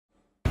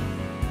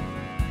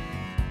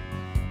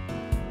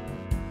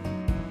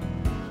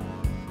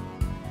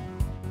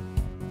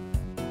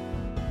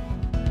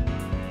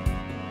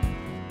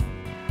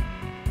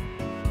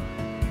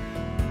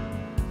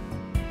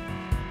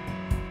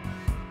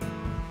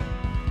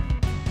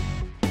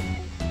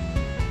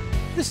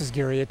This is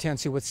Gary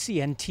Atensi with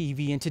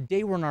CNTV, and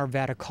today we're in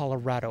Arvada,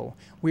 Colorado.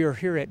 We are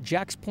here at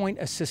Jaxpointe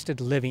Assisted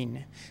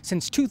Living.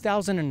 Since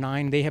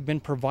 2009, they have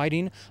been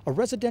providing a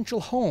residential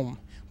home,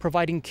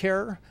 providing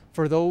care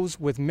for those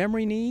with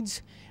memory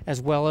needs, as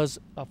well as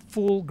a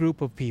full group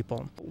of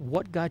people.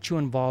 What got you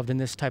involved in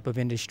this type of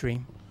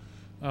industry?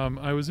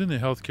 I was in the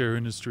healthcare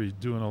industry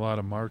doing a lot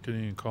of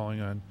marketing and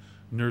calling on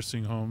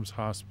nursing homes,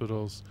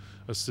 hospitals,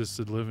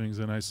 assisted livings,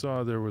 and I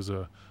saw there was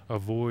a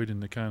void in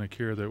the kind of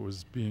care that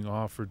was being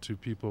offered to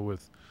people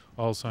with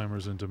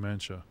Alzheimer's and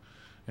dementia.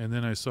 And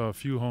then I saw a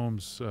few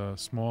homes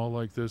small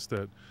like this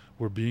that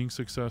were being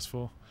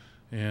successful,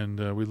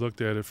 and we looked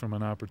at it from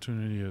an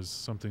opportunity as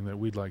something that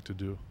we'd like to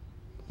do.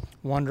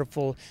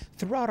 Wonderful.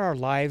 Throughout our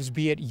lives,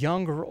 be it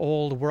young or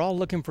old, we're all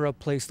looking for a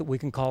place that we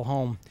can call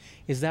home.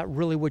 Is that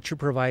really what you're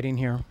providing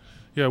here?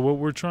 Yeah, what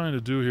we're trying to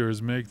do here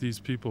is make these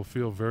people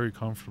feel very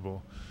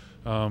comfortable.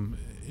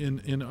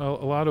 In a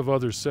lot of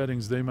other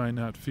settings, they might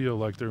not feel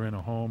like they're in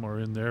a home or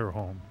in their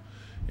home,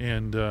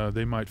 and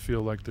they might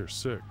feel like they're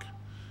sick.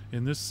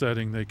 In this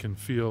setting, they can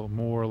feel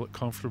more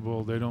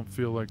comfortable. They don't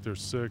feel like they're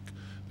sick.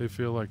 They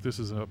feel like this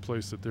is a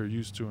place that they're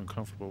used to and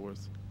comfortable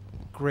with.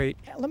 Great.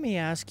 Let me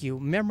ask you,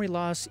 memory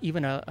loss,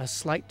 even a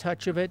slight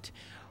touch of it,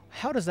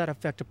 how does that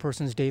affect a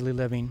person's daily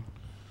living?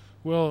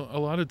 Well, a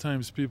lot of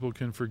times people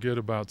can forget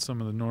about some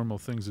of the normal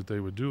things that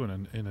they would do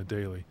in a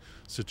daily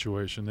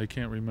situation. They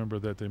can't remember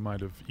that they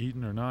might have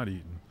eaten or not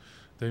eaten.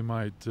 They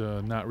might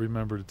not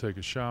remember to take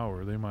a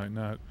shower. They might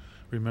not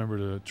remember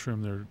to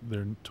trim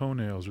their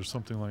toenails or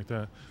something like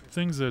that.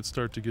 Things that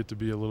start to get to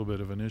be a little bit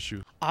of an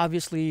issue.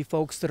 Obviously,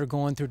 folks that are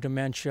going through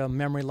dementia,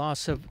 memory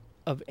loss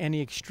of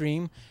any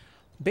extreme,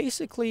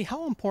 basically,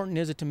 how important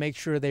is it to make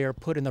sure they are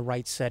put in the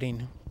right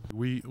setting?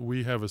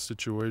 We have a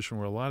situation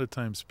where a lot of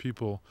times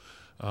people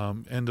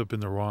end up in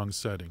the wrong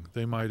setting.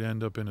 They might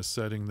end up in a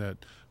setting that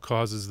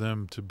causes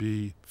them to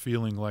be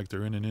feeling like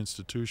they're in an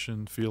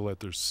institution, feel that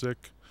they're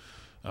sick.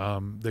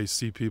 They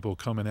see people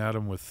coming at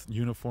them with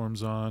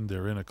uniforms on.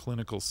 They're in a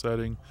clinical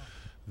setting.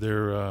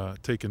 They're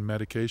taking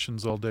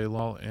medications all day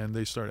long, and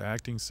they start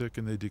acting sick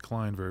and they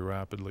decline very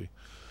rapidly.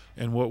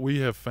 And what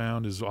we have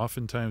found is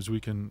oftentimes we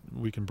can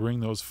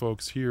bring those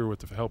folks here with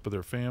the help of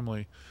their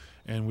family,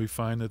 and we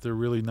find that they're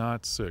really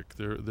not sick.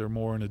 They're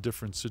more in a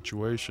different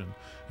situation.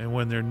 And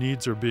when their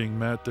needs are being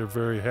met, they're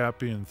very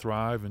happy and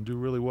thrive and do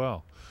really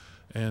well.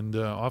 And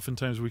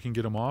oftentimes we can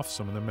get them off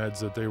some of the meds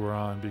that they were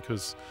on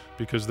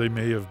because they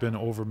may have been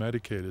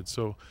over-medicated.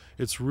 So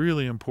it's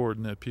really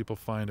important that people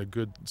find a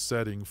good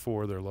setting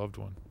for their loved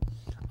one.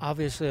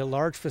 Obviously, a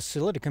large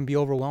facility can be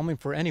overwhelming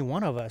for any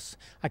one of us.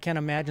 I can't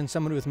imagine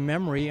somebody with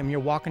memory, I mean, you're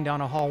walking down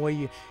a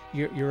hallway,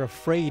 you're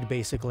afraid,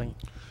 basically.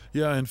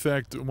 Yeah, in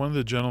fact, one of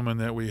the gentlemen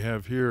that we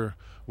have here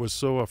was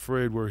so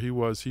afraid where he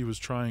was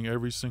trying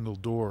every single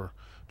door,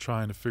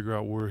 trying to figure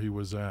out where he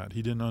was at.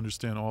 He didn't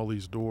understand all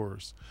these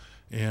doors.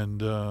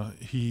 And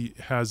he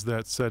has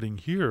that setting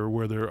here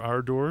where there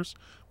are doors.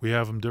 We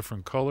have them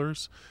different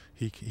colors.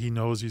 He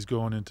knows he's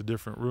going into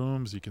different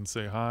rooms. He can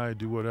say hi,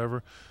 do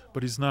whatever,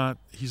 but he's not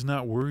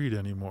worried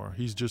anymore.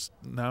 He's just,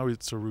 now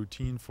it's a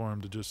routine for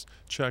him to just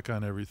check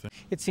on everything.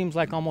 It seems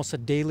like almost a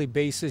daily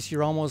basis.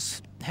 You're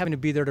almost having to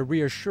be there to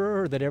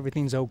reassure that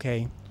everything's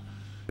okay.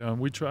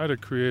 We try to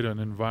create an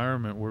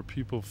environment where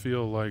people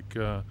feel like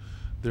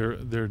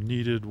they're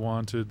needed,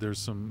 wanted. There's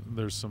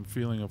some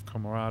feeling of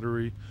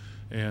camaraderie.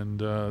 And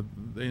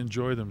they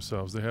enjoy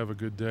themselves. They have a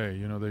good day.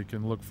 You know, they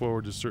can look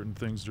forward to certain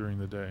things during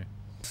the day.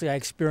 I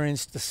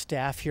experienced the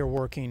staff here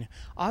working.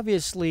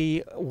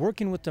 Obviously,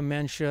 working with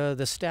dementia,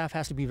 the staff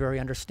has to be very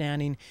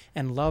understanding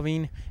and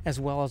loving, as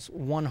well as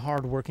one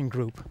hard-working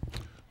group.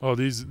 Oh,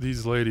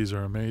 these ladies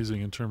are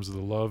amazing in terms of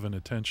the love and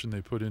attention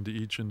they put into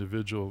each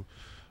individual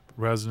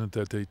resident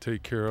that they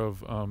take care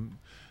of.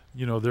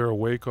 You know, they're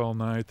awake all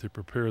night. They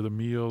prepare the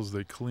meals.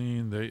 They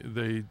clean.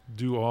 They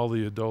do all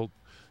the adult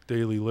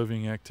daily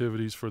living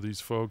activities for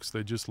these folks.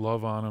 They just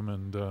love on them,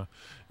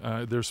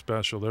 and they're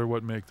special. They're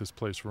what make this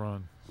place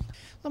run.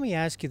 Let me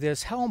ask you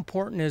this. How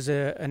important is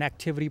an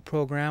activity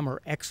program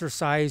or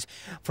exercise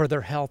for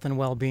their health and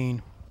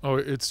well-being? Oh,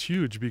 it's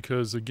huge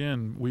because,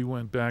 again, we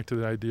went back to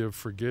the idea of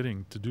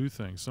forgetting to do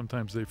things.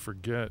 Sometimes they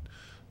forget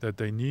that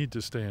they need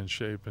to stay in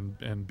shape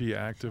and be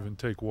active and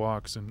take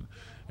walks and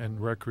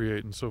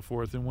recreate and so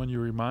forth. And when you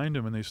remind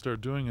them and they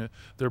start doing it,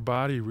 their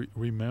body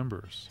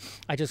remembers.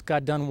 I just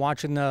got done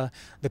watching the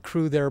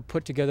crew there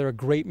put together a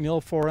great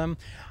meal for them.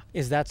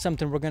 Is that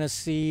something we're going to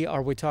see?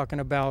 Are we talking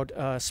about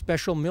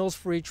special meals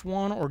for each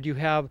one, or do you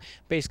have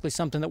basically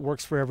something that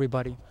works for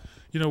everybody?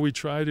 You know, we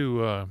try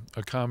to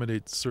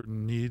accommodate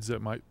certain needs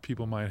that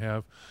people might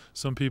have.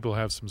 Some people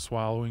have some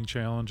swallowing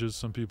challenges.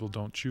 Some people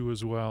don't chew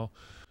as well.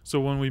 So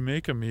when we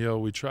make a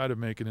meal, we try to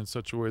make it in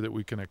such a way that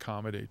we can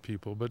accommodate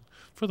people. But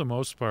for the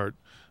most part,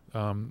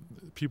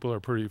 people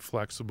are pretty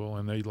flexible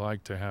and they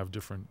like to have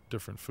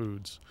different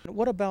foods.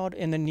 What about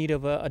in the need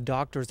of a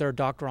doctor? Is there a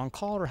doctor on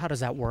call, or how does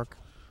that work?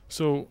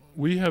 So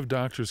we have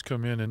doctors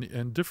come in,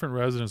 and different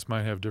residents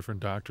might have different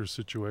doctor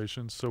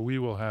situations. So we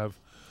will have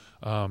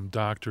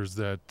doctors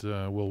that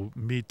will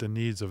meet the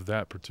needs of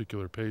that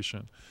particular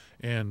patient.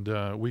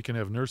 And we can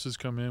have nurses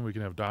come in, we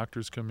can have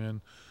doctors come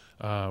in,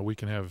 we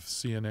can have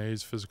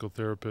CNAs, physical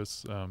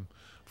therapists.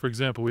 For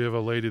example, we have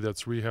a lady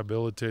that's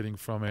rehabilitating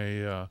from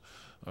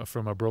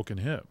a broken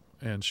hip,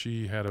 and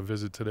she had a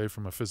visit today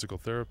from a physical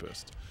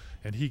therapist.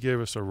 And he gave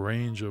us a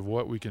range of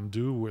what we can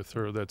do with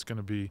her that's going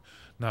to be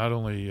not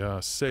only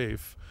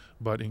safe,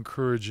 but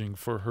encouraging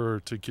for her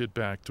to get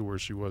back to where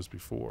she was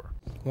before.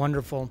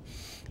 Wonderful.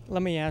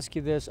 Let me ask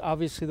you this.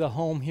 Obviously, the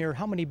home here,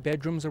 how many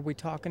bedrooms are we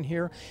talking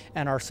here?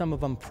 And are some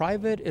of them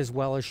private as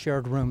well as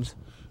shared rooms?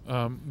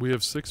 We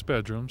have 6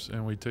 bedrooms,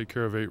 and we take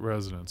care of 8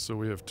 residents. So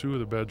we have 2 of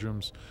the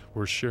bedrooms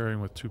we're sharing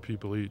with 2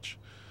 people each.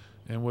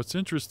 And what's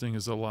interesting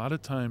is a lot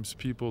of times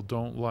people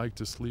don't like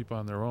to sleep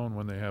on their own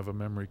when they have a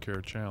memory care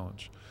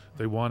challenge.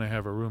 They want to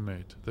have a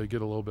roommate. They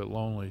get a little bit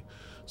lonely.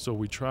 So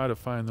we try to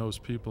find those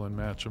people and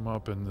match them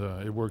up, and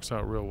it works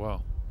out real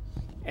well.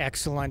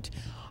 Excellent.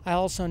 I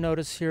also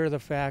notice here the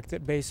fact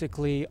that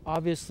basically,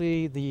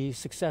 obviously, the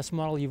success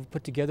model you've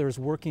put together is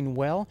working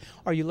well.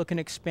 Are you looking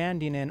at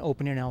expanding and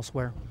opening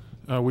elsewhere?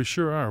 We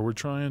sure are. We're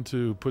trying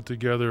to put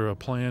together a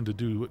plan to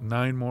do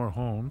 9 more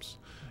homes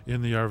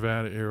in the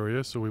Arvada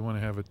area, so we want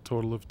to have a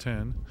total of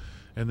 10.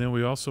 And then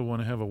we also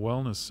want to have a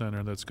wellness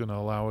center that's going to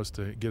allow us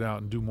to get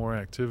out and do more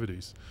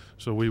activities.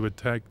 So we would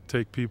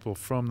take people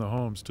from the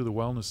homes to the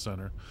wellness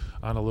center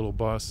on a little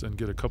bus and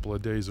get a couple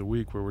of days a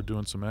week where we're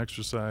doing some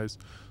exercise,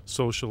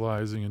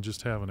 socializing, and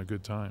just having a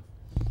good time.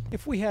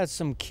 If we had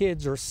some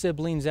kids or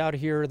siblings out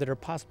here that are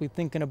possibly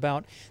thinking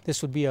about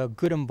this would be a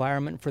good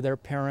environment for their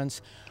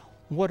parents,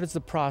 what is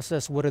the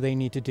process? What do they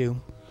need to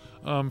do?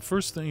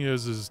 First thing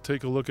is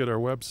take a look at our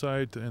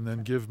website and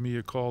then give me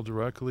a call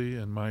directly,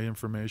 and my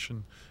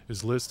information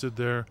is listed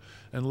there,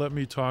 and let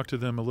me talk to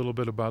them a little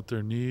bit about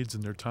their needs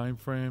and their time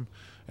frame,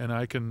 and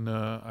I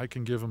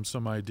can give them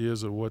some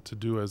ideas of what to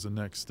do as a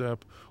next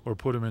step, or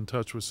put them in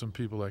touch with some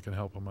people that can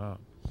help them out.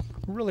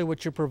 Really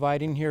what you're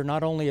providing here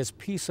not only is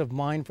peace of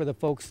mind for the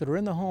folks that are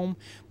in the home,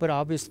 but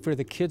obviously for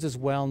the kids as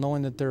well,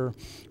 knowing that their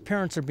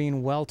parents are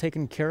being well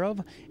taken care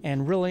of,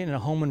 and really in a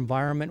home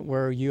environment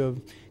where you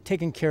have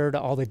taken care of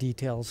all the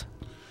details.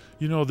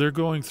 You know, they're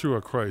going through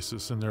a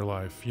crisis in their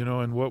life,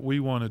 and what we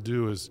want to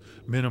do is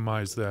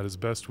minimize that as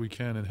best we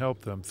can and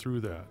help them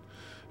through that.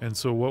 And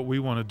so what we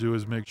want to do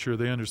is make sure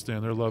they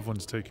understand their loved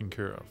one's taken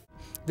care of.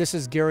 This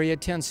is Gary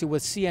Atensi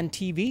with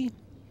CNTV,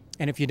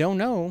 and if you don't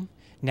know,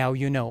 now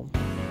you know.